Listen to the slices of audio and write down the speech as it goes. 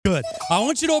Good. I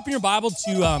want you to open your Bible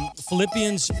to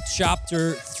Philippians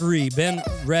chapter 3. Ben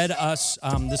read us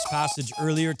this passage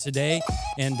earlier today,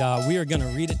 and we are going to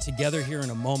read it together here in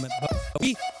a moment. But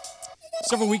we,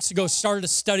 several weeks ago, started a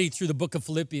study through the book of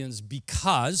Philippians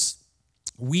because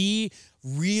we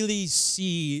really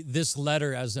see this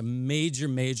letter as a major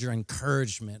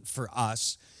encouragement for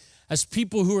us as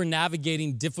people who are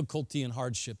navigating difficulty and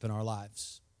hardship in our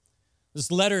lives. This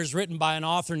letter is written by an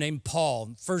author named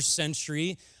Paul, first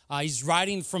century. He's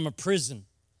writing from a prison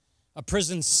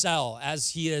cell, as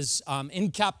he is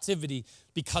in captivity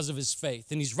because of his faith.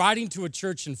 And he's writing to a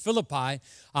church in Philippi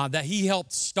that he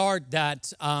helped start,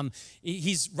 that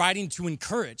he's writing to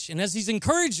encourage. And as he's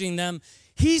encouraging them,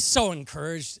 he's so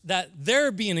encouraged that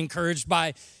they're being encouraged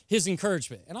by his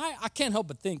encouragement. And I can't help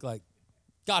but think, like,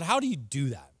 God, how do you do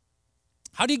that?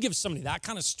 How do you give somebody that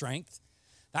kind of strength,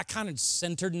 that kind of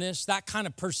centeredness, that kind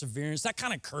of perseverance, that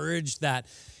kind of courage, that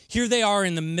here they are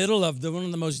in the middle of one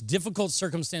of the most difficult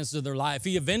circumstances of their life.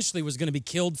 He eventually was going to be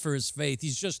killed for his faith.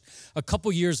 He's just a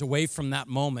couple years away from that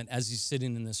moment as he's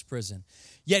sitting in this prison.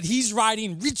 Yet he's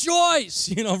writing,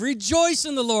 rejoice, rejoice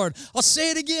in the Lord. I'll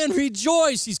say it again,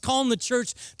 rejoice. He's calling the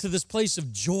church to this place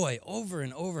of joy over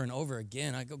and over and over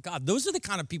again. I go, God, those are the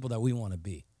kind of people that we want to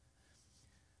be,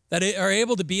 that are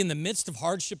able to be in the midst of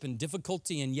hardship and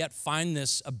difficulty and yet find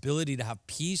this ability to have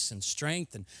peace and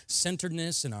strength and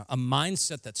centeredness and a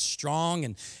mindset that's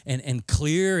strong and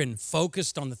clear and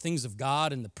focused on the things of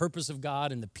God and the purpose of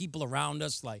God and the people around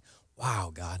us. Like, wow,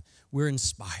 God, we're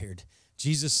inspired.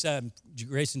 Jesus said,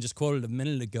 Grayson just quoted a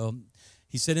minute ago,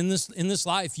 he said, in this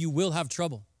life, you will have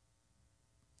trouble.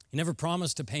 He never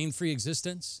promised a pain-free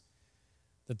existence,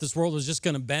 that this world was just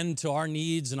going to bend to our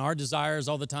needs and our desires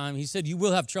all the time. He said, you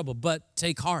will have trouble, but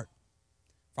take heart,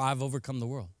 for I've overcome the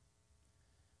world.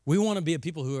 We want to be a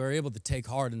people who are able to take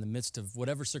heart in the midst of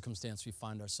whatever circumstance we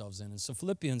find ourselves in. And so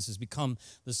Philippians has become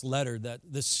this letter,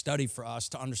 this study for us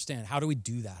to understand, how do we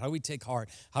do that? How do we take heart?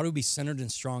 How do we be centered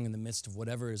and strong in the midst of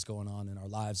whatever is going on in our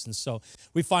lives? And so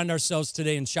we find ourselves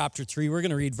today in chapter 3. We're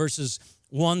going to read verses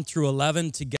 1 through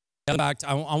 11 together. In fact,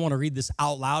 I want to read this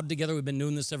out loud together. We've been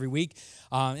doing this every week.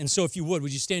 And so if you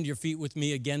would you stand to your feet with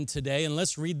me again today? And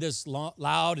let's read this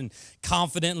loud and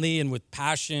confidently and with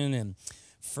passion and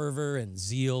fervor and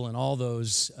zeal and all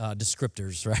those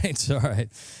descriptors, right? All right.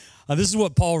 This is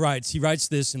what Paul writes. He writes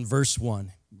this in verse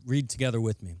 1. Read together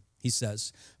with me. He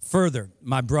says, "Further,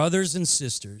 my brothers and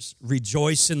sisters,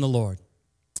 rejoice in the Lord.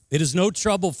 It is no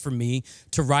trouble for me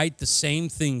to write the same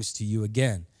things to you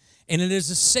again, and it is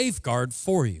a safeguard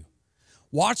for you.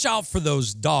 Watch out for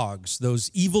those dogs,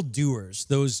 those evildoers,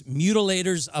 those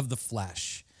mutilators of the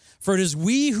flesh. For it is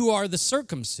we who are the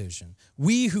circumcision,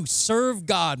 we who serve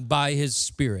God by his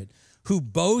Spirit, who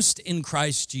boast in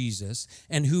Christ Jesus,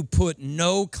 and who put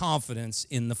no confidence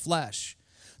in the flesh.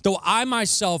 Though I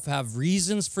myself have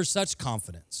reasons for such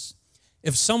confidence.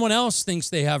 If someone else thinks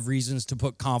they have reasons to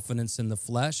put confidence in the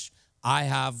flesh, I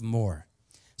have more.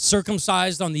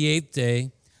 Circumcised on the 8th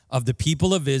day, of the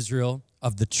people of Israel,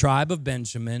 of the tribe of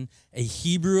Benjamin, a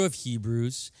Hebrew of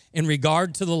Hebrews, in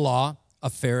regard to the law, a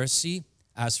Pharisee,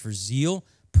 as for zeal,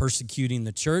 persecuting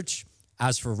the church,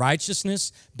 as for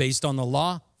righteousness, based on the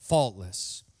law,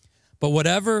 faultless. But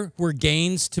whatever were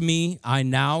gains to me, I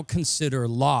now consider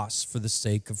loss for the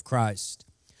sake of Christ.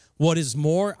 What is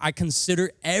more, I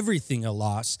consider everything a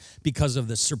loss because of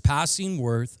the surpassing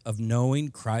worth of knowing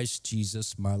Christ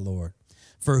Jesus my Lord,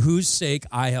 for whose sake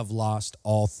I have lost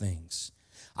all things.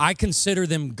 I consider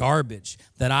them garbage,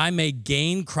 that I may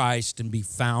gain Christ and be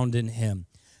found in him,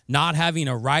 not having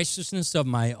a righteousness of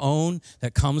my own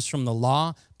that comes from the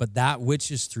law, but that which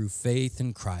is through faith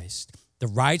in Christ, the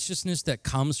righteousness that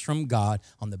comes from God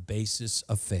on the basis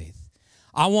of faith.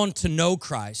 I want to know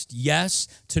Christ, yes,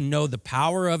 to know the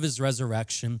power of his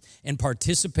resurrection and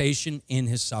participation in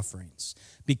his sufferings,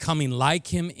 becoming like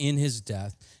him in his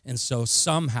death, and so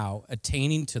somehow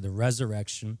attaining to the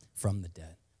resurrection from the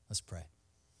dead." Let's pray.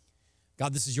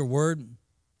 God, this is your word.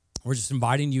 We're just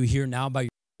inviting you here now by your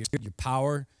Spirit, your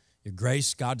power, your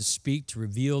grace, God, to speak, to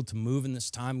reveal, to move in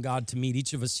this time, God, to meet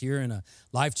each of us here in a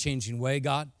life-changing way,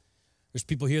 God. There's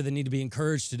people here that need to be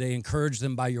encouraged today. Encourage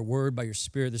them by your word, by your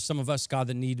Spirit. There's some of us, God,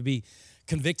 that need to be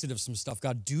convicted of some stuff.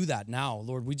 God, do that now.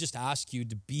 Lord, we just ask you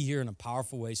to be here in a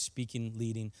powerful way, speaking,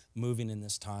 leading, moving in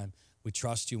this time. We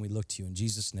trust you and we look to you. In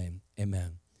Jesus' name,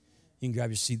 amen. You can grab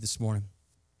your seat this morning.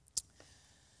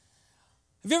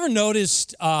 Have you ever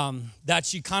noticed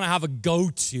that you kind of have a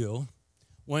go-to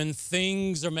when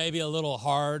things are maybe a little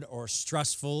hard or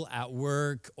stressful at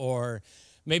work, or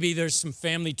Maybe there's some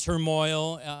family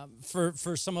turmoil.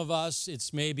 For some of us,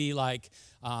 it's maybe like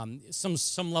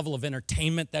some level of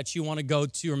entertainment that you want to go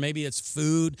to, or maybe it's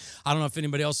food. I don't know if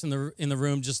anybody else in the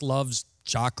room just loves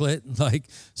chocolate, like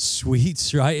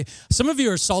sweets, right? Some of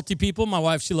you are salty people. My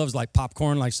wife, she loves like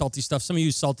popcorn, like salty stuff. Some of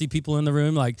you salty people in the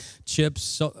room, like chips.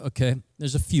 So, okay,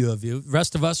 there's a few of you. The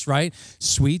rest of us, right?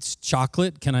 Sweets,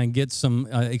 chocolate. Can I get some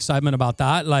excitement about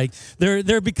that? Like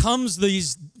there becomes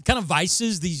these kind of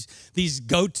vices, these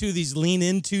go-to, these lean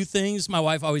into things. My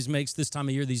wife always makes this time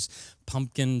of year these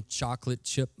pumpkin chocolate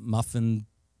chip muffin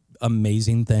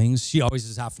amazing things. She always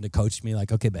is having to coach me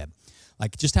like, okay, babe,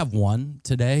 like just have one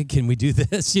today. Can we do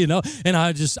this? And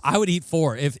I would eat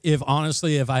four. If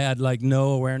honestly, if I had like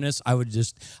no awareness, I would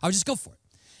just go for it.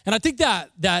 And I think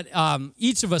that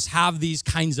each of us have these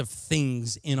kinds of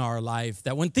things in our life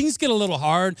that when things get a little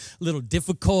hard, a little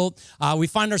difficult, we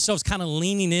find ourselves kind of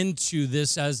leaning into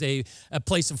this as a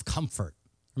place of comfort,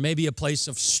 or maybe a place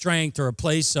of strength, or a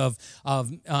place of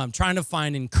trying to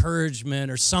find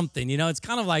encouragement or something. It's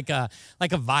kind of like a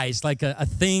vice, like a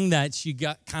thing that you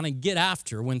kind of get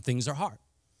after when things are hard.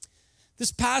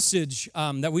 This passage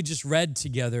that we just read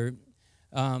together,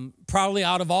 probably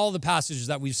out of all the passages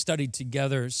that we've studied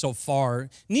together so far,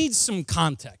 needs some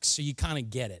context so you kind of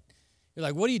get it. You're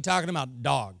like, what are you talking about,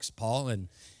 dogs, Paul, and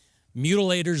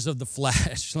mutilators of the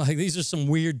flesh? Like, these are some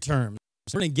weird terms.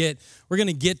 We're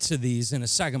gonna get to these in a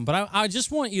second, but I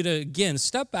just want you to, again,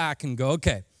 step back and go,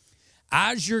 okay,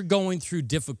 as you're going through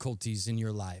difficulties in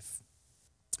your life,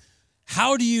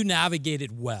 how do you navigate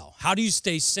it well? How do you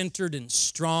stay centered and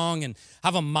strong and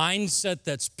have a mindset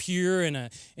that's pure in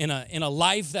a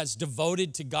life that's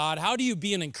devoted to God? How do you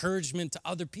be an encouragement to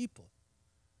other people?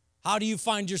 How do you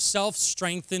find yourself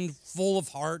strengthened, full of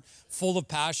heart, full of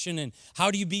passion? And how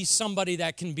do you be somebody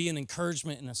that can be an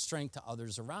encouragement and a strength to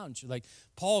others around you? Like,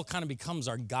 Paul kind of becomes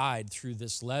our guide through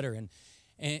this letter.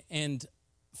 And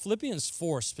Philippians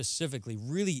 4 specifically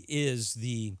really is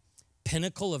the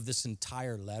pinnacle of this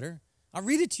entire letter. I'll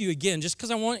read it to you again just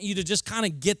because I want you to just kind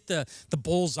of get the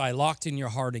bullseye locked in your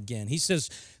heart again. He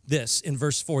says this in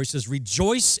verse 4. He says,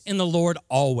 "Rejoice in the Lord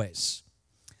always.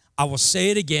 I will say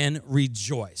it again,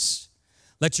 rejoice.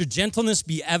 Let your gentleness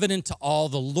be evident to all.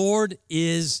 The Lord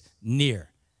is near.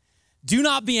 Do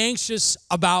not be anxious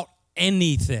about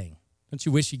anything." Don't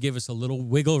you wish you gave us a little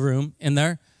wiggle room in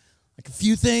there? Like a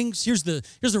few things. Here's the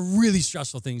really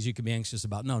stressful things you can be anxious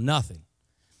about. No, nothing.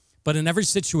 But in every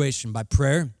situation, by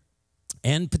prayer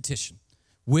and petition,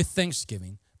 with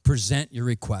thanksgiving, present your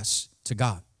requests to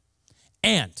God.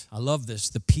 And, I love this,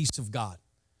 the peace of God,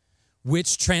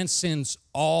 which transcends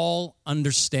all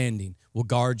understanding, will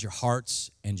guard your hearts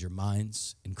and your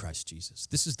minds in Christ Jesus.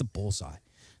 This is the bullseye.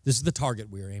 This is the target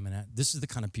we are aiming at. This is the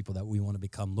kind of people that we want to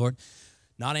become. Lord,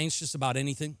 not anxious about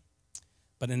anything,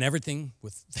 but in everything,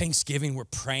 with thanksgiving, we're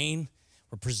praying,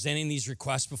 we're presenting these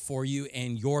requests before you,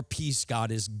 and your peace,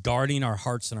 God, is guarding our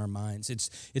hearts and our minds.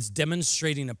 It's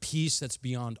demonstrating a peace that's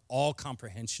beyond all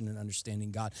comprehension and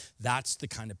understanding, God. That's the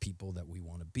kind of people that we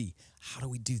want to be. How do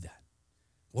we do that?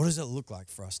 What does it look like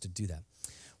for us to do that?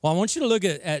 Well, I want you to look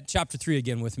at chapter 3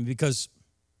 again with me, because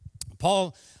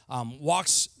Paul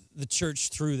walks the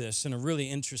church through this in a really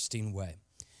interesting way.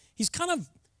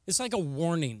 It's like a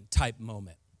warning type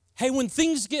moment. Hey, when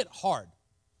things get hard,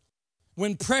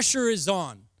 when pressure is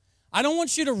on, I don't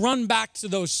want you to run back to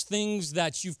those things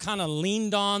that you've kind of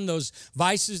leaned on, those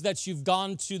vices that you've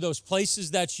gone to, those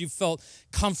places that you felt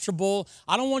comfortable.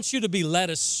 I don't want you to be led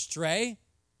astray.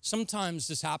 Sometimes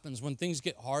this happens when things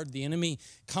get hard. The enemy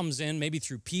comes in, maybe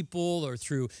through people or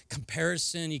through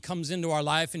comparison. He comes into our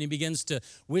life and he begins to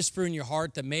whisper in your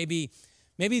heart that maybe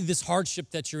this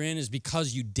hardship that you're in is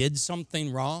because you did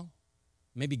something wrong.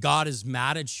 Maybe God is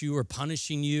mad at you or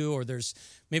punishing you, or there's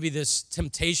maybe this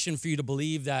temptation for you to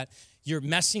believe that you're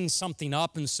messing something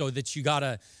up, and so that you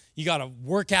gotta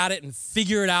work at it and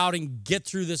figure it out and get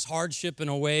through this hardship in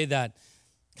a way that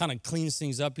kind of cleans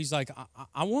things up. He's like,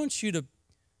 I want you to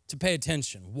pay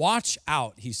attention. Watch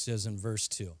out, he says in verse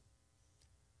 2.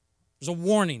 There's a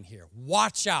warning here.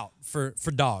 Watch out for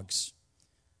dogs,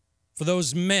 for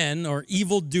those men or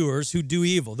evildoers who do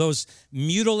evil, those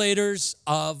mutilators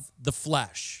of the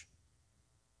flesh.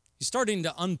 He's starting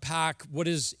to unpack what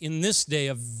is in this day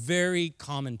a very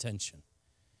common tension.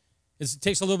 It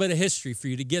takes a little bit of history for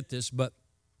you to get this, but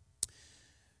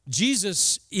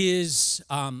Jesus is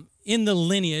in the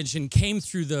lineage and came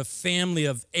through the family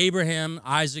of Abraham,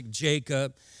 Isaac,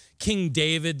 Jacob, King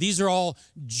David. These are all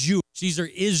Jews. These are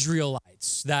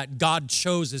Israelites that God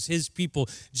chose as his people.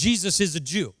 Jesus is a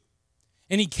Jew.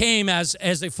 And he came as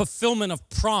a fulfillment of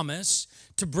promise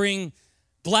to bring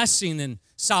blessing and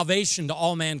salvation to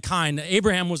all mankind.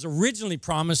 Abraham was originally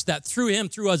promised that through him,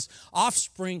 through his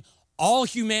offspring, all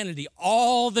humanity,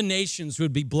 all the nations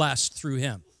would be blessed through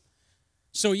him.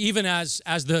 So even as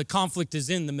the conflict is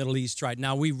in the Middle East right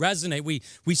now, we resonate,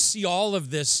 we see all of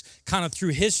this kind of through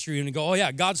history and we go, oh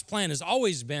yeah, God's plan has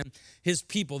always been his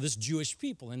people, this Jewish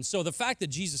people. And so the fact that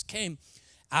Jesus came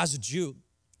as a Jew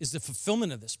is the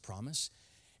fulfillment of this promise.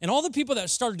 And all the people that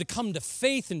started to come to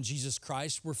faith in Jesus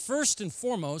Christ were first and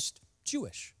foremost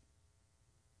Jewish.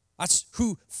 That's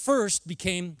who first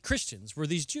became Christians, were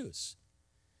these Jews.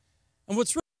 And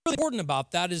what's really important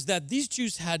about that is that these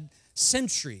Jews had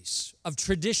centuries of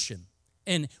tradition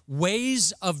and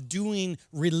ways of doing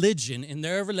religion in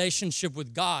their relationship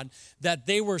with God that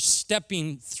they were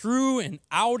stepping through and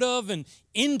out of and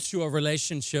into a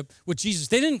relationship with Jesus.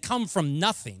 They didn't come from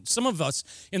nothing. Some of us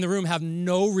in the room have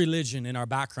no religion in our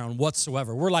background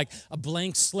whatsoever. We're like a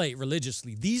blank slate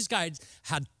religiously. These guys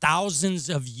had thousands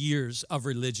of years of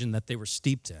religion that they were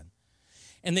steeped in.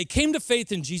 And they came to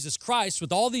faith in Jesus Christ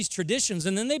with all these traditions,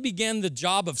 and then they began the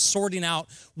job of sorting out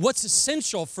what's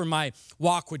essential for my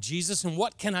walk with Jesus and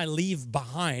what can I leave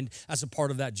behind as a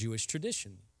part of that Jewish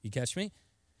tradition. You catch me?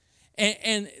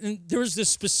 And there was this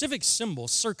specific symbol,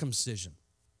 circumcision,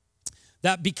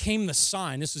 that became the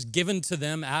sign. This was given to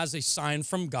them as a sign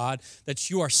from God that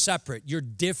you are separate. You're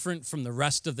different from the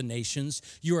rest of the nations.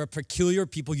 You're a peculiar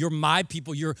people. You're my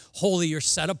people. You're holy. You're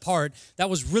set apart. That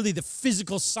was really the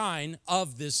physical sign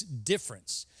of this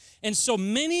difference. And so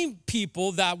many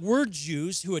people that were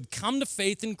Jews who had come to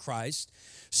faith in Christ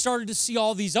started to see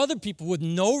all these other people with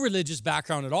no religious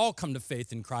background at all come to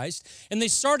faith in Christ. And they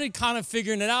started kind of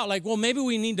figuring it out like, well, maybe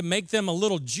we need to make them a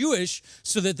little Jewish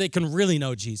so that they can really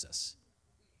know Jesus.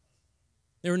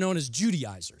 They were known as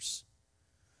Judaizers.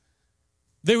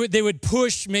 They would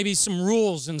push maybe some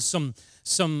rules and some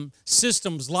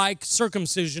systems like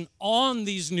circumcision on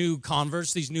these new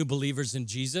converts, these new believers in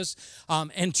Jesus,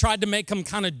 and tried to make them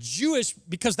kind of Jewish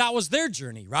because that was their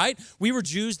journey, right? We were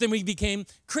Jews, then we became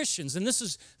Christians. And this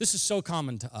is so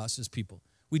common to us as people.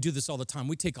 We do this all the time.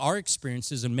 We take our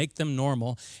experiences and make them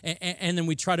normal, and then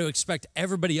we try to expect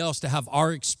everybody else to have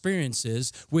our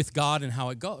experiences with God and how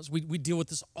it goes. We deal with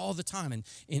this all the time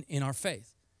in our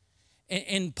faith.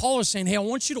 And Paul is saying, hey, I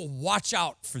want you to watch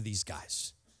out for these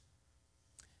guys.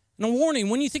 And a warning,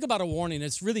 when you think about a warning,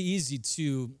 it's really easy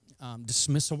to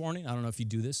dismiss a warning. I don't know if you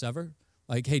do this ever.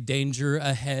 Like, hey, danger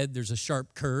ahead, there's a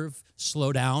sharp curve,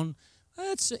 slow down.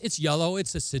 It's yellow,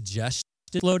 it's a suggestion,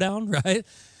 slow down, right?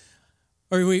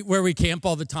 Or where we camp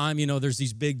all the time, you know, there's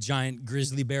these big, giant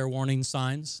grizzly bear warning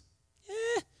signs.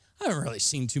 I haven't really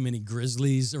seen too many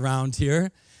grizzlies around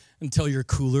here until your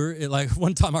cooler. Like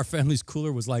one time our family's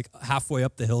cooler was like halfway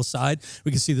up the hillside.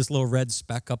 We could see this little red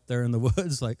speck up there in the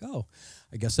woods. Like, oh,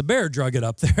 I guess a bear drug it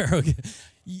up there.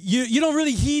 You don't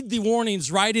really heed the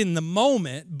warnings right in the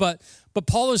moment, but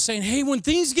Paul is saying, hey, when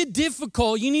things get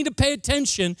difficult, you need to pay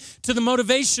attention to the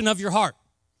motivation of your heart.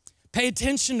 Pay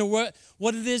attention to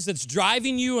what it is that's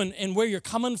driving you and where you're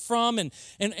coming from.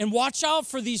 And watch out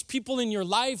for these people in your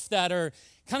life that are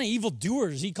kind of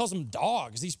evildoers. He calls them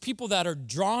dogs. These people that are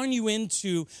drawing you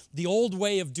into the old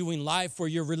way of doing life where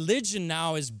your religion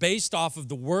now is based off of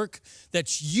the work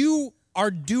that you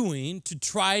are doing to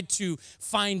try to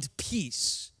find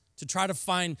peace, to try to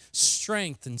find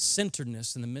strength and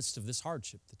centeredness in the midst of this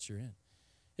hardship that you're in.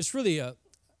 It's really a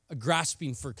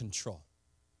grasping for control.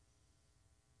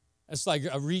 It's like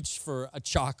a reach for a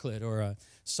chocolate or a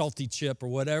salty chip or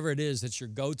whatever it is that's your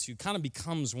go-to. Kind of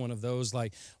becomes one of those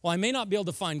like, well, I may not be able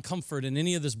to find comfort in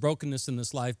any of this brokenness in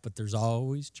this life, but there's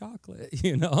always chocolate,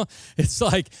 you know? It's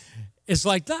like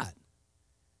that.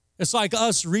 It's like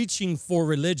us reaching for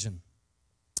religion,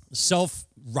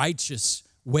 self-righteous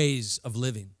ways of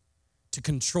living to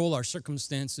control our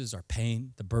circumstances, our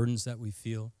pain, the burdens that we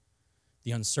feel,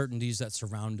 the uncertainties that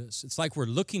surround us. It's like we're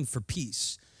looking for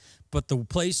peace. But the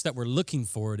place that we're looking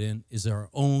for it in is our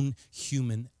own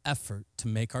human effort to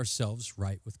make ourselves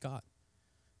right with God.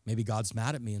 Maybe God's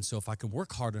mad at me, and so if I can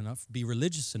work hard enough, be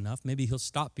religious enough, maybe he'll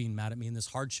stop being mad at me and this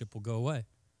hardship will go away.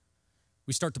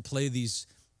 We start to play these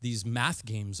math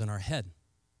games in our head,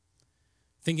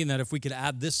 thinking that if we could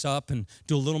add this up and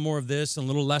do a little more of this and a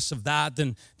little less of that,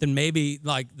 then maybe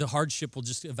like the hardship will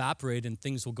just evaporate and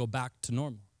things will go back to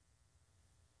normal.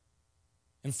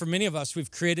 And for many of us, we've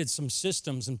created some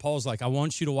systems, and Paul's like, I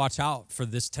want you to watch out for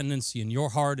this tendency in your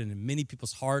heart and in many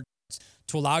people's hearts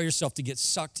to allow yourself to get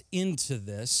sucked into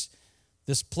this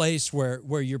place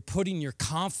where you're putting your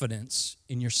confidence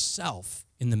in yourself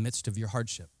in the midst of your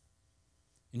hardship,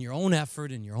 in your own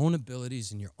effort, in your own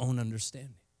abilities, in your own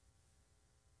understanding.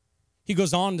 He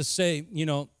goes on to say, you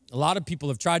know, a lot of people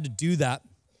have tried to do that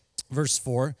Verse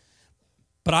 4,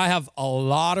 but I have a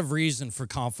lot of reason for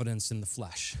confidence in the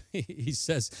flesh. He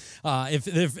says,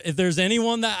 if there's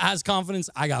anyone that has confidence,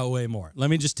 I got way more.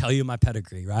 Let me just tell you my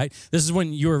pedigree, right? This is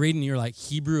when you were reading, you're like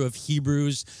Hebrew of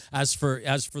Hebrews. As for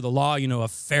the law, a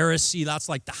Pharisee, that's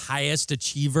like the highest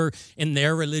achiever in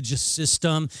their religious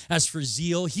system. As for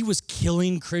zeal, he was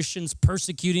killing Christians,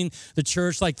 persecuting the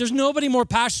church. Like there's nobody more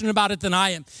passionate about it than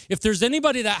I am. If there's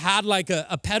anybody that had like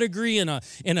a pedigree and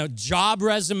a job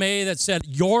resume that said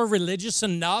you're religious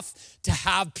enough to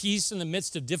have peace in the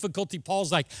midst of difficulty,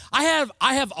 Paul's like, I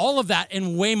have all of that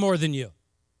and way more than you.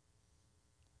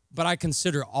 But I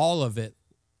consider all of it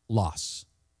loss,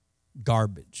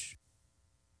 garbage,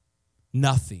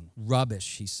 nothing,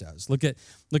 rubbish, he says. Look at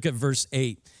verse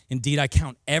 8. Indeed, I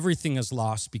count everything as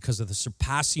loss because of the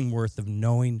surpassing worth of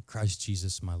knowing Christ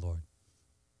Jesus, my Lord.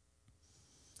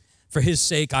 For his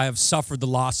sake, I have suffered the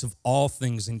loss of all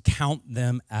things and count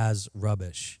them as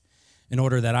rubbish, in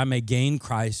order that I may gain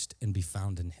Christ and be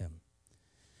found in him.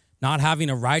 Not having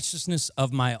a righteousness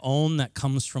of my own that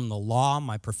comes from the law,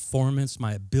 my performance,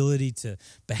 my ability to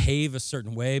behave a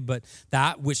certain way, but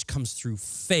that which comes through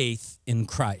faith in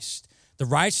Christ. The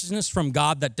righteousness from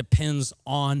God that depends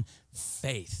on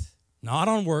faith, not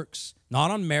on works,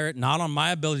 not on merit, not on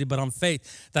my ability, but on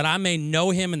faith, that I may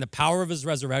know him in the power of his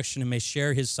resurrection and may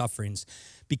share his sufferings,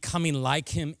 becoming like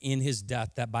him in his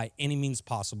death, that by any means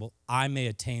possible, I may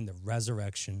attain the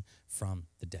resurrection from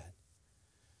the dead.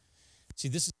 See,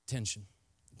 this is the tension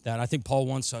that I think Paul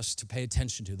wants us to pay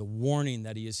attention to, the warning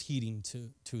that he is heeding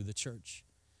to the church.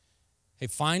 Hey,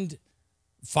 find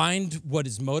what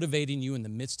is motivating you in the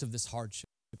midst of this hardship.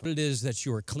 What it is that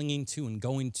you are clinging to and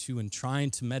going to and trying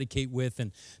to medicate with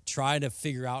and try to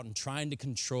figure out and trying to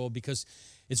control, because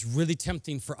it's really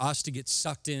tempting for us to get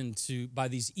sucked into by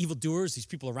these evildoers, these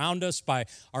people around us, by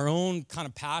our own kind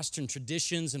of past and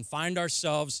traditions, and find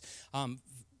ourselves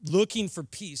looking for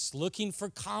peace, looking for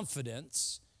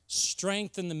confidence,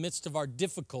 strength in the midst of our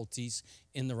difficulties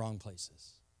in the wrong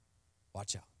places.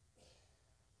 Watch out.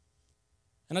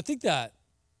 And I think that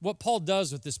what Paul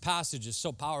does with this passage is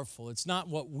so powerful. It's not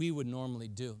what we would normally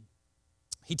do.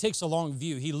 He takes a long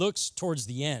view. He looks towards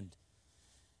the end.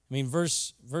 I mean,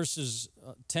 verses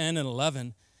 10 and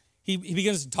 11, he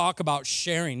begins to talk about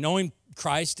sharing, knowing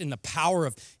Christ in the power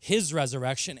of his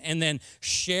resurrection, and then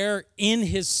share in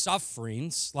his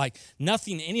sufferings, like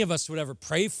nothing any of us would ever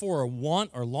pray for or want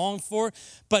or long for,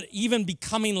 but even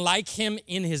becoming like him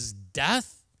in his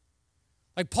death.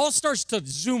 Like Paul starts to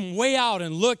zoom way out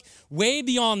and look way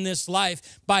beyond this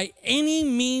life. By any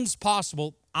means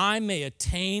possible, I may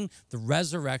attain the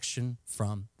resurrection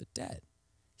from the dead.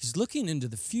 He's looking into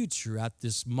the future at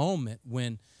this moment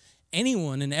when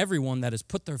anyone and everyone that has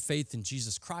put their faith in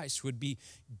Jesus Christ would be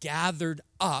gathered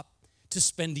up to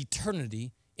spend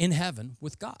eternity in heaven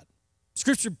with God.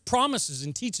 Scripture promises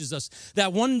and teaches us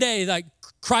that one day, like,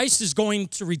 Christ is going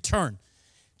to return.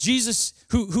 Jesus,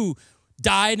 who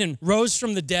died and rose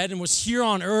from the dead and was here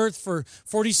on earth for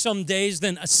 40 some days,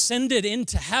 then ascended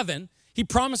into heaven. He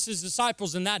promised his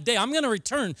disciples in that day, I'm going to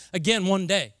return again one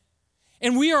day.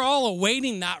 And we are all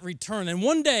awaiting that return. And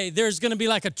one day there's going to be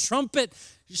like a trumpet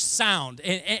sound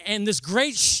and this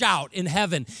great shout in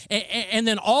heaven. And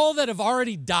then all that have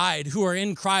already died who are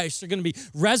in Christ are going to be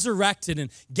resurrected and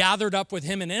gathered up with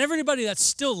him. And everybody that's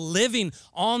still living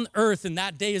on earth in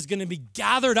that day is going to be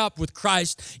gathered up with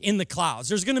Christ in the clouds.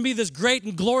 There's going to be this great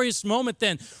and glorious moment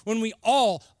then when we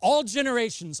all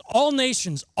generations, all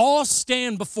nations, all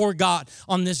stand before God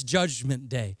on this judgment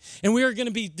day. And we are going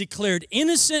to be declared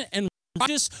innocent and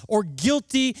righteous or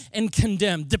guilty and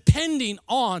condemned, depending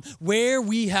on where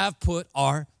we have put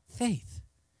our faith.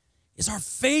 Is our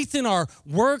faith in our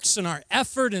works and our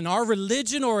effort and our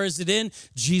religion, or is it in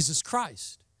Jesus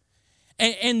Christ?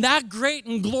 And that great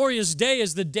and glorious day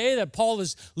is the day that Paul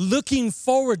is looking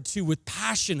forward to with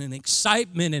passion and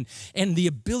excitement and the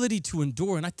ability to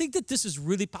endure. And I think that this is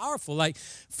really powerful. Like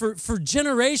for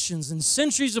generations and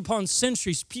centuries upon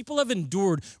centuries, people have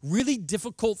endured really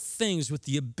difficult things with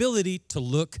the ability to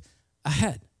look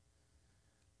ahead.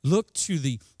 Look to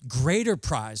the greater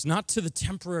prize, not to the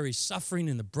temporary suffering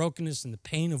and the brokenness and the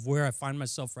pain of where I find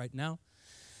myself right now.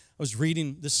 I was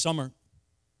reading this summer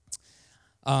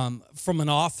from an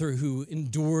author who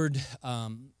endured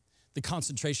the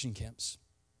concentration camps.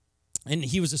 And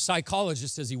he was a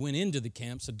psychologist as he went into the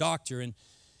camps, a doctor, and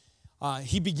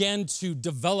he began to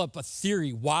develop a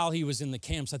theory while he was in the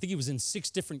camps. I think he was in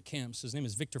 6 different camps. His name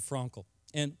is Viktor Frankl.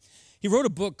 And he wrote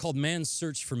a book called Man's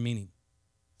Search for Meaning.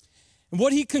 And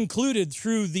what he concluded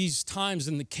through these times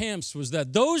in the camps was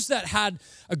that those that had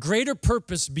a greater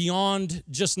purpose beyond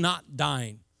just not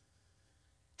dying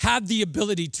had the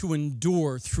ability to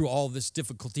endure through all this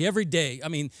difficulty every day. I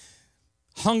mean,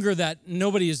 hunger that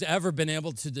nobody has ever been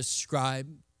able to describe,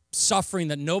 suffering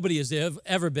that nobody has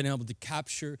ever been able to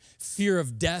capture, fear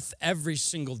of death every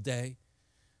single day.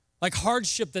 Like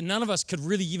hardship that none of us could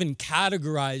really even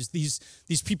categorize.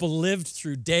 These people lived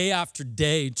through day after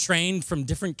day, trained from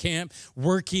different camp,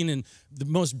 working in the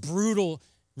most brutal,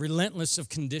 relentless of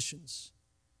conditions.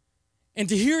 And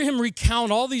to hear him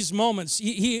recount all these moments,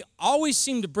 he always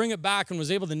seemed to bring it back and was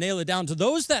able to nail it down to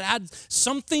those that had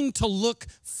something to look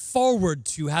forward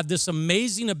to, had this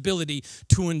amazing ability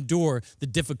to endure the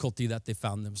difficulty that they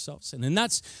found themselves in. And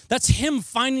that's him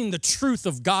finding the truth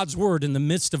of God's word in the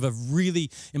midst of a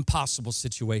really impossible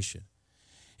situation.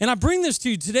 And I bring this to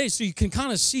you today so you can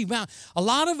kind of see, wow, a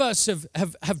lot of us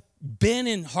have been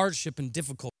in hardship and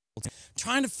difficulty,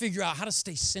 trying to figure out how to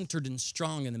stay centered and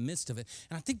strong in the midst of it.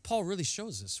 And I think Paul really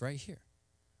shows us right here.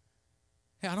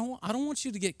 Hey, I don't want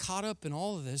you to get caught up in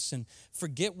all of this and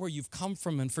forget where you've come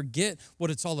from and forget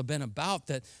what it's all been about,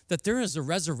 that there is a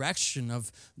resurrection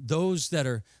of those that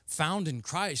are found in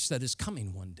Christ that is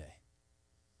coming one day.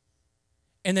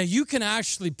 And that you can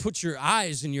actually put your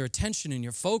eyes and your attention and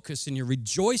your focus and your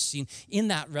rejoicing in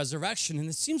that resurrection. And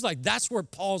it seems like that's where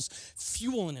Paul's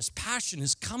fuel and his passion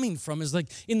is coming from, is like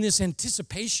in this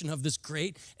anticipation of this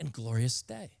great and glorious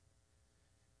day.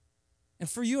 And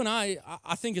for you and I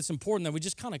think it's important that we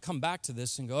just kind of come back to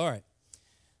this and go, all right,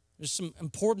 there's some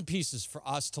important pieces for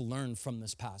us to learn from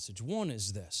this passage. One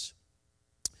is this.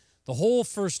 The whole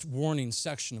first warning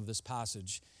section of this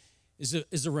passage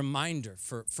is a reminder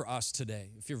for us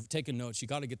today. If you're taking notes, you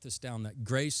got to get this down, that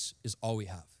grace is all we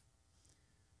have.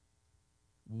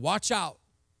 Watch out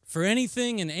for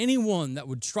anything and anyone that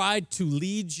would try to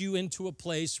lead you into a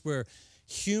place where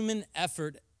human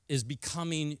effort is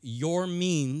becoming your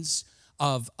means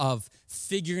of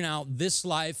figuring out this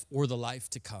life or the life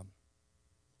to come.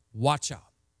 Watch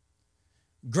out.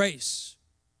 Grace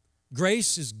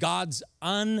is God's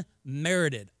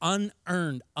unmerited,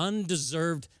 unearned,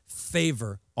 undeserved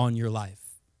favor on your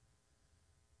life.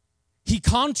 He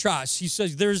contrasts, he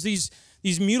says, there's these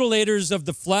mutilators of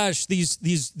the flesh,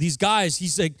 these guys.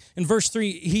 He's like, in verse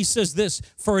 3, he says this,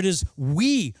 for it is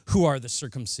we who are the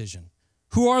circumcision.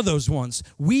 Who are those ones?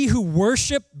 We who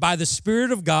worship by the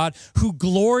Spirit of God, who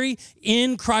glory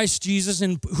in Christ Jesus,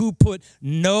 and who put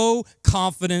no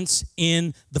confidence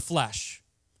in the flesh.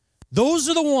 Those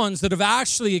are the ones that have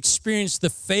actually experienced the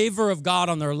favor of God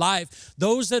on their life.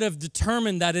 Those that have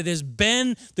determined that it has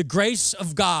been the grace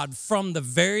of God from the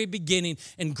very beginning,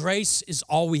 and grace is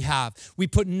all we have. We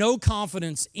put no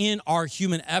confidence in our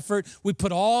human effort. We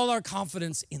put all our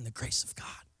confidence in the grace of God.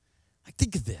 Like,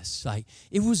 think of this. Like,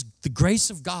 it was the grace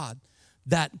of God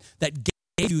that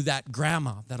gave you that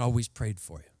grandma that always prayed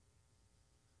for you.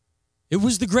 It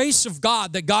was the grace of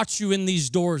God that got you in these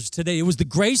doors today. It was the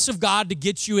grace of God to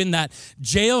get you in that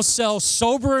jail cell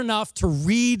sober enough to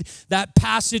read that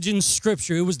passage in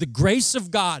Scripture. It was the grace of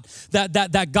God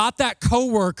that got that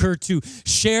coworker to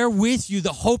share with you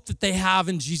the hope that they have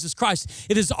in Jesus Christ.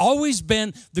 It has always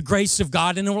been the grace of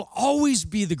God, and it will always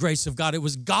be the grace of God. It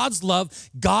was God's love,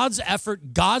 God's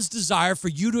effort, God's desire for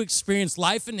you to experience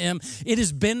life in Him. It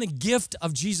has been the gift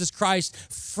of Jesus Christ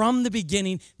from the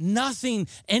beginning. Nothing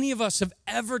any of us have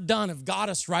ever done have got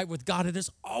us right with God. It has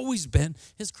always been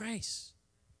His grace.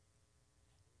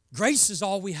 Grace is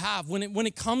all we have. When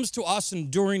it comes to us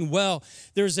enduring well,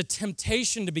 there's a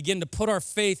temptation to begin to put our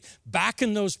faith back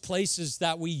in those places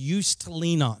that we used to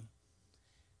lean on.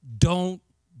 Don't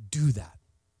do that.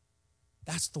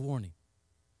 That's the warning.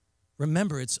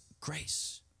 Remember, it's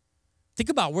grace. Think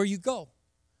about where you go.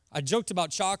 I joked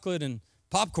about chocolate and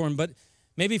popcorn, but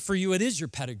maybe for you it is your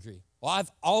pedigree. Well,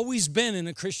 I've always been in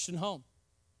a Christian home.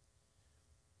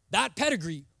 That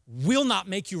pedigree will not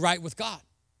make you right with God.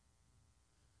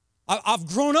 I've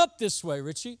grown up this way,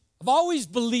 Richie. I've always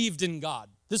believed in God.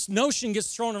 This notion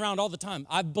gets thrown around all the time.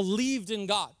 I've believed in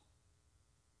God.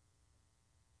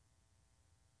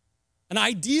 An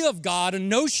idea of God, a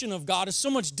notion of God is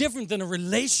so much different than a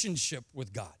relationship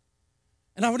with God.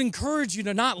 And I would encourage you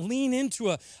to not lean into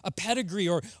a pedigree,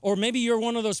 or maybe you're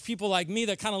one of those people like me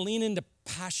that kind of lean into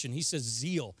passion. He says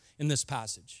zeal in this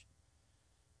passage.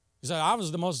 He said, I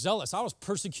was the most zealous. I was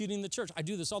persecuting the church. I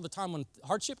do this all the time. When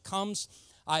hardship comes,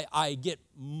 I get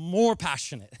more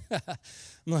passionate. I'm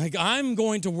like, I'm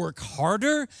going to work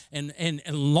harder and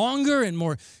longer and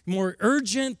more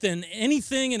urgent than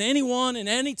anything and anyone and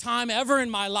any time ever in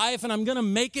my life, and I'm going to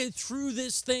make it through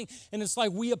this thing. And it's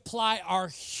like we apply our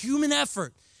human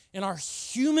effort and our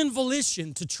human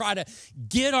volition to try to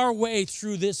get our way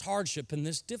through this hardship and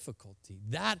this difficulty.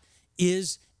 That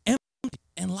is empty.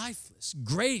 and lifeless.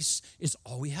 Grace is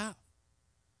all we have.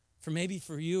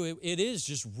 For you, it is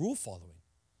just rule following.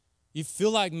 You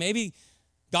feel like maybe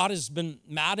God has been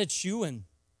mad at you and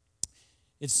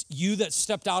it's you that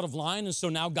stepped out of line, and so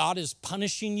now God is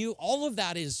punishing you. All of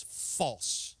that is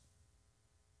false.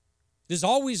 It has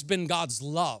always been God's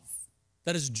love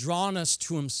that has drawn us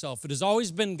to himself. It has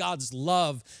always been God's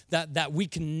love that we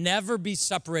can never be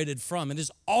separated from. It has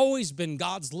always been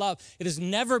God's love. It has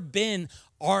never been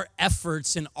our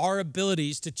efforts and our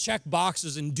abilities to check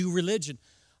boxes and do religion.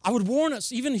 I would warn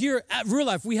us, even here at Real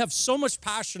Life, we have so much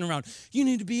passion around, you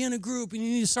need to be in a group, and you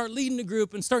need to start leading a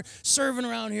group and start serving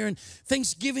around here, and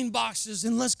Thanksgiving boxes,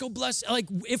 and let's go bless. Like,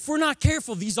 if we're not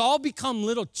careful, these all become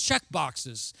little check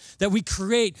boxes that we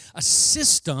create a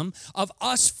system of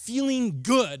us feeling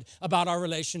good about our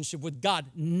relationship with God.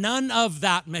 None of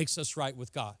that makes us right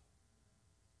with God.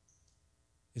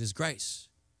 It is grace.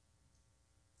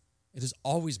 It has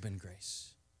always been grace.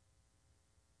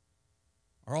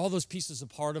 Are all those pieces a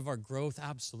part of our growth?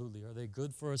 Absolutely. Are they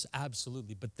good for us?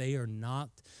 Absolutely. But they are not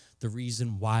the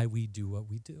reason why we do what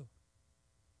we do.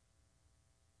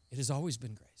 It has always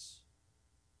been grace.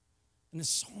 And it's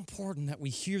so important that we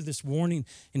hear this warning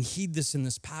and heed this in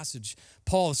this passage.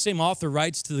 Paul, the same author,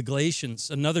 writes to the Galatians,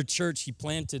 another church he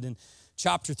planted in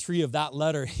chapter 3 of that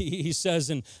letter. He says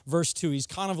in verse 2, he's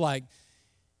kind of like,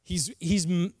 He's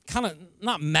kind of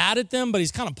not mad at them, but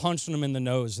he's kind of punching them in the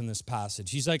nose in this passage.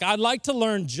 He's like, I'd like to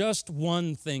learn just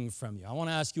one thing from you. I want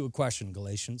to ask you a question,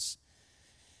 Galatians.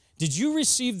 Did you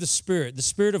receive the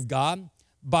Spirit of God,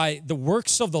 by the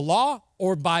works of the law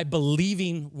or by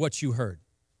believing what you heard?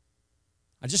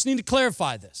 I just need to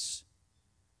clarify this.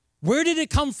 Where did it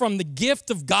come from, the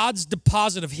gift of God's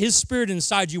deposit of his Spirit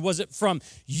inside you? Was it from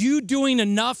you doing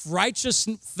enough righteous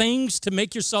things to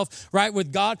make yourself right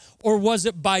with God? Or was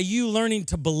it by you learning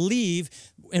to believe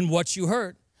in what you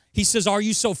heard? He says, are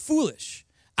you so foolish?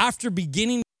 After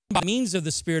beginning by means of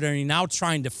the Spirit, are you now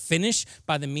trying to finish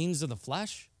by the means of the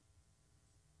flesh?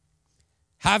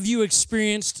 Have you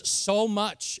experienced so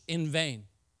much in vain?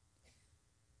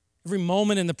 Every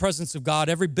moment in the presence of God,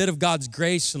 every bit of God's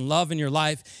grace and love in your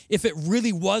life, if it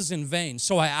really was in vain.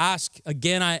 So I ask,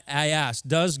 again, I ask,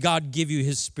 does God give you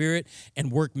his Spirit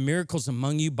and work miracles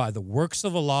among you by the works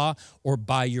of the law or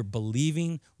by your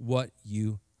believing what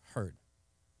you heard?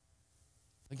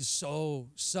 I think it's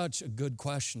such a good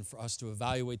question for us to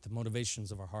evaluate the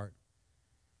motivations of our heart.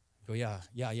 Go, yeah.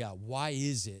 Why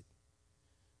is it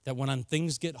that when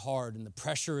things get hard and the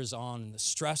pressure is on and the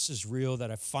stress is real, that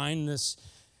I find this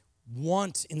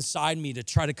want inside me to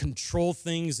try to control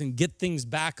things and get things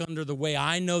back under the way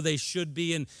I know they should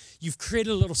be, and you've created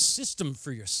a little system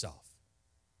for yourself.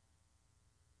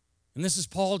 And this is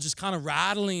Paul just kind of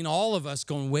rattling all of us,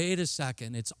 going, wait a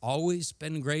second, it's always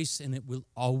been grace and it will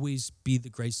always be the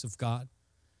grace of God.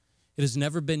 It has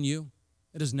never been you.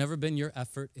 It has never been your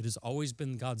effort. It has always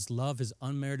been God's love, his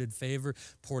unmerited favor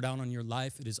poured out on your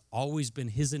life. It has always been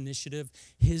his initiative,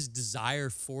 his desire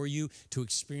for you to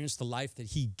experience the life that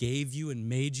he gave you and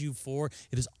made you for.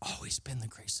 It has always been the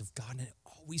grace of God, and it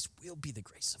always will be the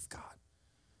grace of God.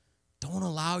 Don't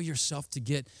allow yourself to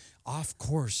get off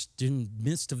course in the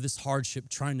midst of this hardship,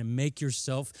 trying to make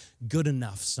yourself good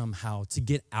enough somehow to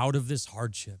get out of this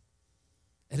hardship.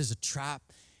 It is a trap.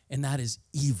 And that is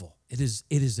evil. It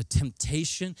is a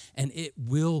temptation, and it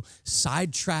will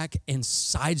sidetrack and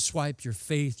sideswipe your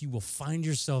faith. You will find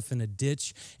yourself in a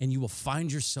ditch, and you will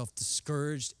find yourself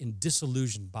discouraged and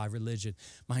disillusioned by religion.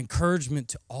 My encouragement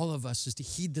to all of us is to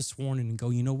heed this warning and go,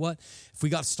 you know what? If we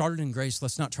got started in grace,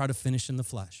 let's not try to finish in the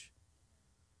flesh.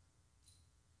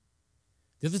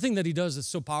 The other thing that he does that's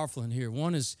so powerful in here,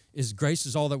 one is grace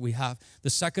is all that we have. The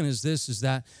second is this, is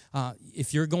that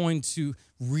if you're going to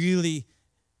really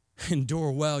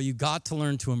endure well, you got to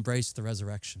learn to embrace the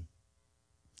resurrection.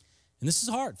 And this is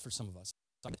hard for some of us.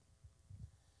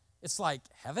 It's like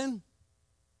heaven,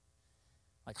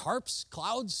 like harps,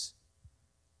 clouds.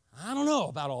 I don't know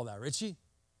about all that, Richie.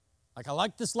 Like, I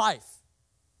like this life.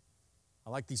 I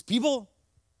like these people.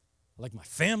 I like my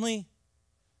family.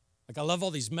 Like, I love all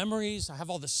these memories. I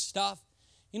have all this stuff.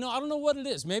 You know, I don't know what it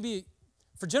is. Maybe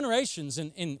for generations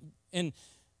in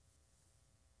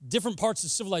different parts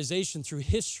of civilization through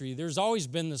history, there's always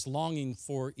been this longing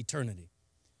for eternity.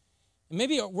 And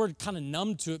maybe we're kind of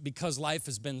numb to it because life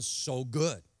has been so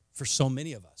good for so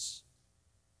many of us.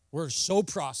 We're so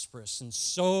prosperous and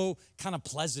so kind of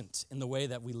pleasant in the way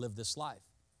that we live this life.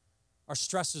 Our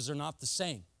stresses are not the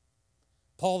same.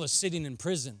 Paul is sitting in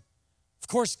prison. Of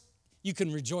course, you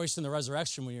can rejoice in the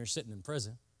resurrection when you're sitting in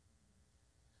prison.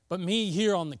 But me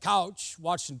here on the couch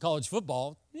watching college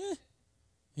football,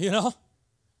 you know,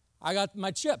 I got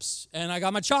my chips and I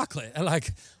got my chocolate. And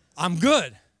like, I'm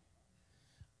good.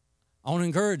 I want to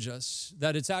encourage us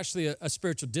that it's actually a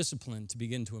spiritual discipline to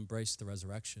begin to embrace the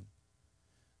resurrection.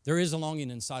 There is a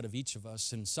longing inside of each of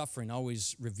us, and suffering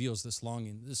always reveals this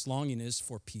longing. This longing is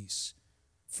for peace,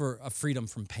 for a freedom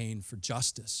from pain, for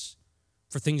justice,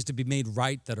 for things to be made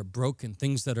right that are broken,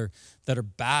 things that are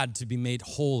bad to be made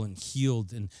whole and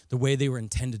healed in the way they were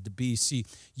intended to be. See,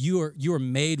 you are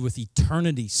made with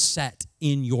eternity set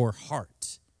in your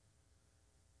heart.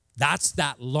 That's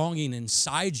that longing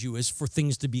inside you, is for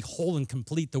things to be whole and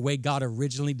complete the way God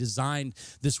originally designed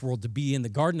this world to be. In the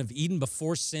Garden of Eden,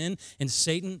 before sin and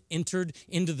Satan entered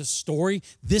into the story,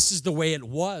 this is the way it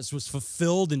was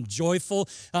fulfilled and joyful.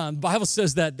 The Bible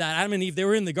says that Adam and Eve, they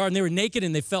were in the garden, they were naked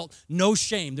and they felt no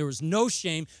shame. There was no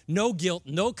shame, no guilt,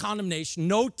 no condemnation,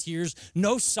 no tears,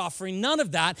 no suffering, none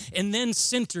of that. And then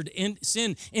sin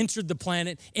entered the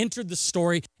planet, entered the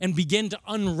story, and began to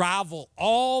unravel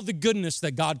all the goodness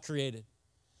that God created.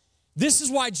 This is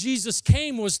why Jesus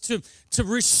came, was to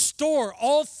restore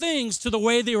all things to the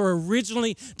way they were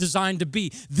originally designed to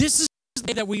be. This is the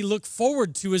day that we look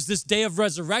forward to, is this day of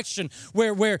resurrection,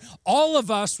 where all of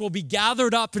us will be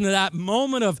gathered up into that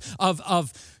moment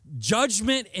of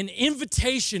judgment and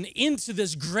invitation into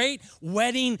this great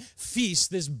wedding feast,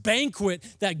 this banquet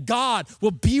that God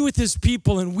will be with his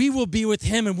people and we will be with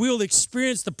him, and we will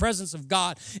experience the presence of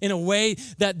God in a way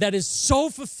that is so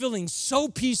fulfilling, so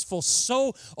peaceful,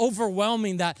 so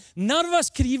overwhelming that none of us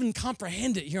could even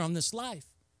comprehend it here on this life.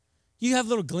 You have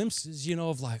little glimpses,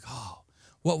 of like, oh,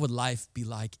 what would life be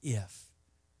like if?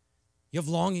 You have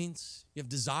longings, you have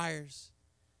desires,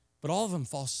 but all of them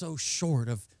fall so short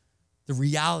of the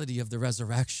reality of the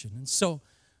resurrection. And so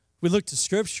we look to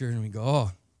Scripture and we go,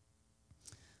 oh,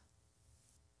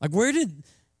 like, where did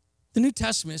the New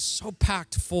Testament is so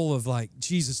packed full of like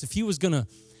Jesus, if he was going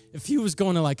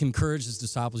to like encourage his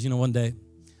disciples, one day,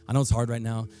 I know it's hard right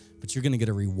now, but you're going to get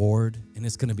a reward and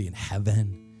it's going to be in heaven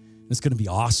and it's going to be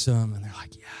awesome. And they're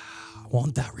like, yeah, I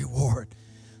want that reward.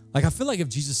 Like, I feel like if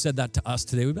Jesus said that to us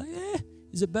today, we'd be like,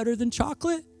 is it better than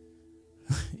chocolate?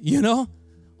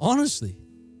 Honestly.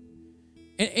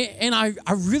 And I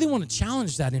really want to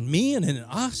challenge that in me and in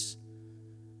us.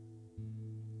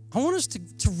 I want us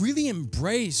to really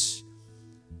embrace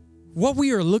what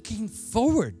we are looking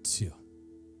forward to.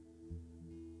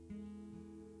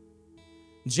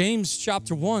 James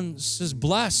chapter 1 says,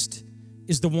 blessed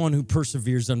is the one who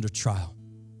perseveres under trial.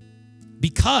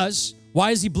 Because, why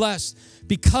is he blessed?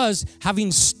 Because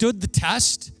having stood the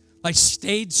test, like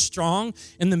stayed strong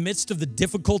in the midst of the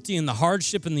difficulty and the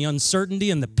hardship and the uncertainty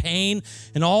and the pain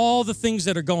and all the things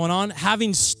that are going on,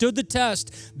 having stood the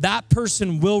test, that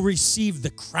person will receive the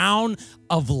crown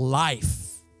of life.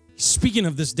 Speaking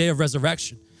of this day of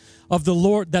resurrection, of the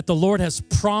Lord, that the Lord has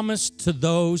promised to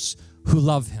those who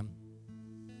love him.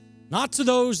 Not to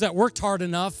those that worked hard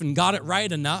enough and got it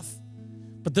right enough,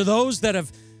 but to those that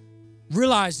have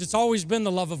realized it's always been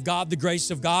the love of God, the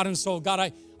grace of God. And so, God,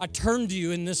 I turn to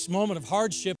you in this moment of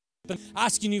hardship and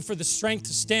asking you for the strength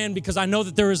to stand, because I know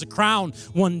that there is a crown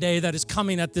one day that is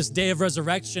coming at this day of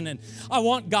resurrection. And I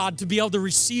want, God, to be able to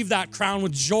receive that crown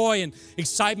with joy and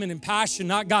excitement and passion,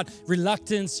 not, God,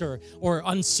 reluctance or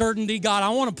uncertainty. God, I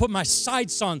want to put my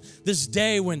sights on this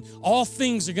day when all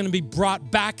things are going to be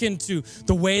brought back into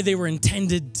the way they were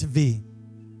intended to be.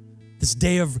 This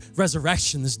day of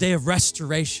resurrection, this day of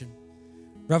restoration.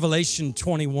 Revelation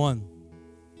 21.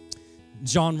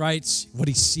 John writes what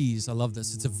he sees. I love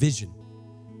this. It's a vision.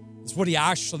 It's what he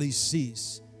actually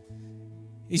sees.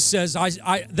 He says,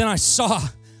 then I saw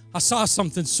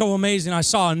something so amazing. I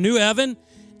saw a new heaven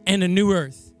and a new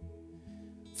earth.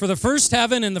 For the first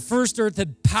heaven and the first earth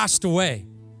had passed away,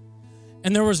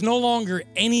 and there was no longer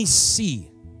any sea.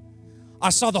 I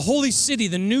saw the holy city,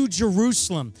 the new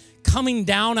Jerusalem, coming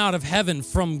down out of heaven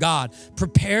from God,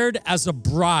 prepared as a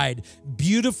bride,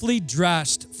 beautifully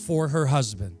dressed for her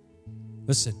husband.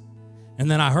 Listen. And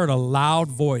then I heard a loud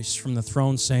voice from the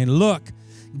throne saying, look,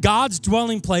 God's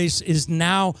dwelling place is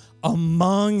now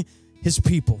among his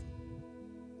people,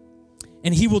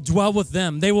 and he will dwell with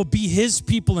them. They will be his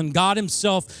people, and God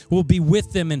himself will be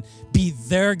with them and be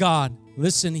their God.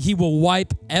 Listen, he will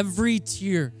wipe every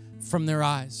tear from their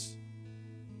eyes.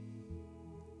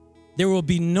 There will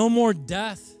be no more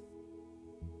death.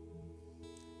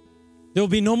 There will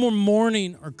be no more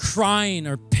mourning or crying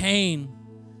or pain,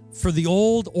 for the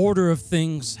old order of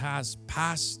things has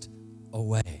passed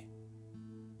away.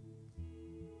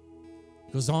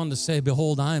 It goes on to say,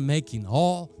 behold, I am making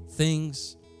all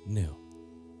things new.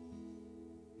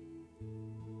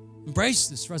 Embrace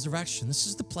this resurrection. This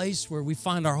is the place where we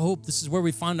find our hope. This is where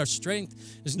we find our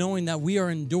strength, is knowing that we are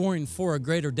enduring for a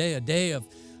greater day, a day of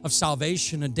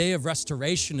salvation, a day of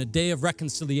restoration, a day of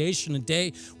reconciliation, a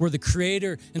day where the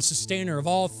creator and sustainer of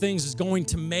all things is going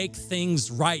to make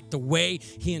things right the way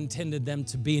he intended them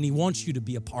to be, and he wants you to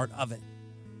be a part of it.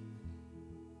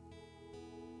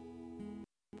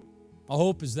 My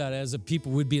hope is that as a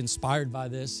people, we'd be inspired by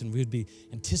this, and we'd be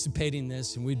anticipating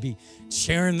this, and we'd be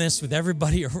sharing this with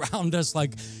everybody around us.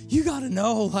 Like, you got to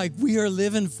know, like, we are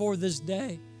living for this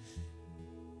day.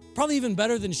 Probably even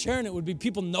better than sharing it would be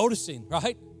people noticing,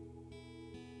 right?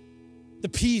 The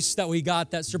peace that we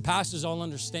got that surpasses all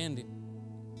understanding.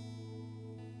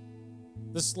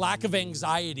 This lack of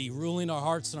anxiety ruling our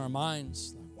hearts and our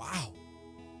minds. Wow,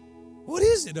 what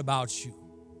is it about you?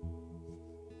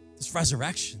 This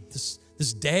resurrection,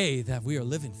 this day that we are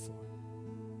living for.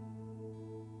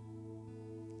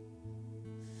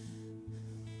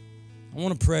 I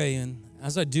want to pray, and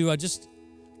as I do, I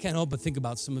can't help but think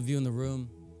about some of you in the room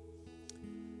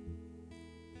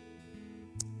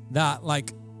that,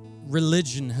 like,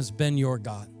 religion has been your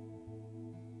God.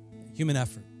 Human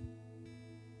effort.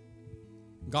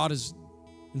 God is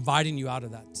inviting you out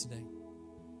of that today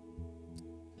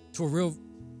to a real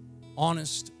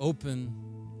honest, open,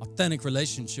 authentic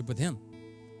relationship with Him,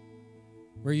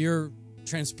 where you're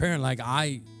transparent, like,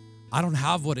 I don't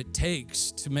have what it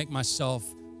takes to make myself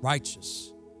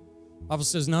righteous. The Bible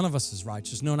says none of us is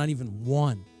righteous. No, not even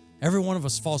one. Every one of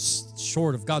us falls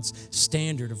short of God's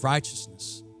standard of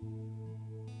righteousness.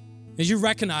 As you're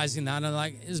recognizing that, and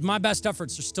like, my best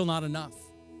efforts are still not enough.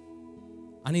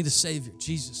 I need a Savior.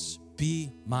 Jesus,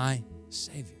 be my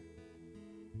Savior.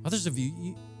 Others of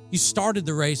you started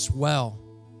the race well.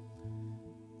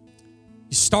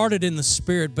 You started in the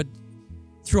Spirit, but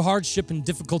through hardship and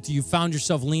difficulty, you found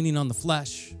yourself leaning on the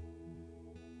flesh. And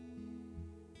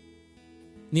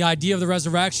the idea of the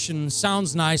resurrection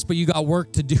sounds nice, but you got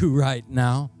work to do right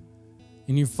now.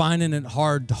 And you're finding it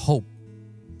hard to hope.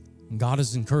 And God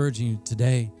is encouraging you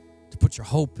today to put your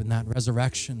hope in that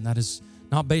resurrection that is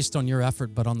not based on your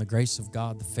effort, but on the grace of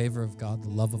God, the favor of God, the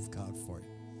love of God for you.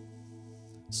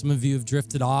 Some of you have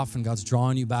drifted off and God's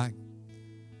drawing you back.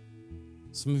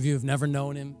 Some of you have never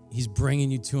known Him. He's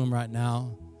bringing you to Him right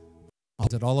now. I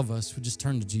hope that all of us would just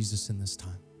turn to Jesus in this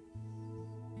time.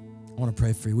 I want to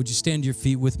pray for you. Would you stand to your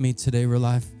feet with me today, Real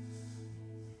Life?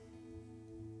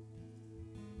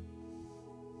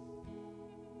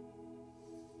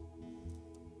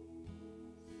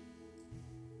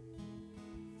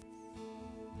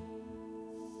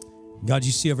 God,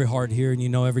 you see every heart here, and you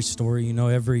know every story. You know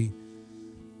every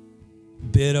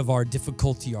bit of our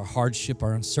difficulty, our hardship,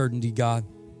 our uncertainty, God.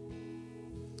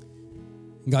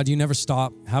 God, you never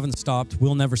stop, haven't stopped,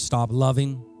 will never stop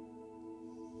loving,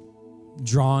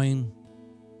 drawing.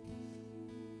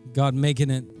 God, making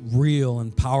it real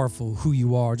and powerful who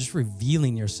you are, just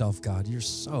revealing yourself, God. You're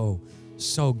so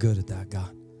good at that,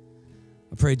 God.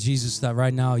 I pray, Jesus, that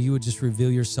right now you would just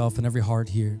reveal yourself in every heart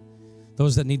here.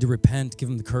 Those that need to repent, give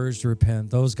them the courage to repent.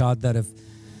 Those, God, that have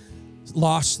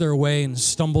lost their way and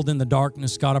stumbled in the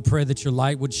darkness, God, I pray that your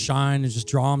light would shine and just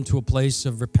draw them to a place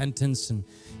of repentance and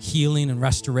healing and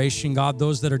restoration. God,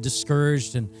 those that are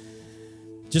discouraged and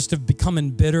just have become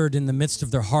embittered in the midst of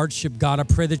their hardship, God, I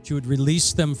pray that you would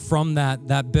release them from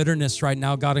that bitterness right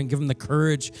now, God, and give them the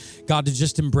courage, God, to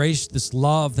just embrace this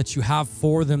love that you have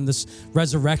for them, this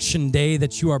resurrection day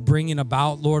that you are bringing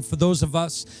about, Lord. For those of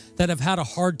us that have had a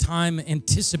hard time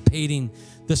anticipating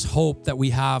this hope that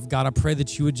we have, God, I pray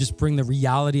that you would just bring the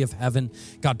reality of heaven,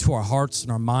 God, to our hearts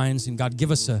and our minds, and God,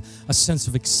 give us a sense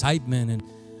of excitement and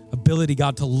ability,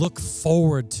 God, to look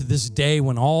forward to this day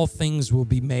when all things will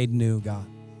be made new, God.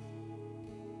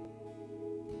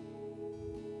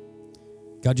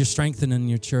 God, you're strengthening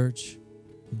your church.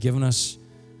 You're giving us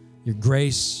your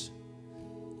grace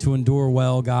to endure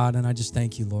well, God, and I just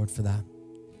thank you, Lord, for that.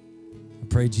 I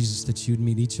pray, Jesus, that you'd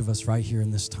meet each of us right here in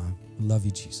this time. I love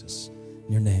you, Jesus.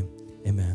 In your name, amen.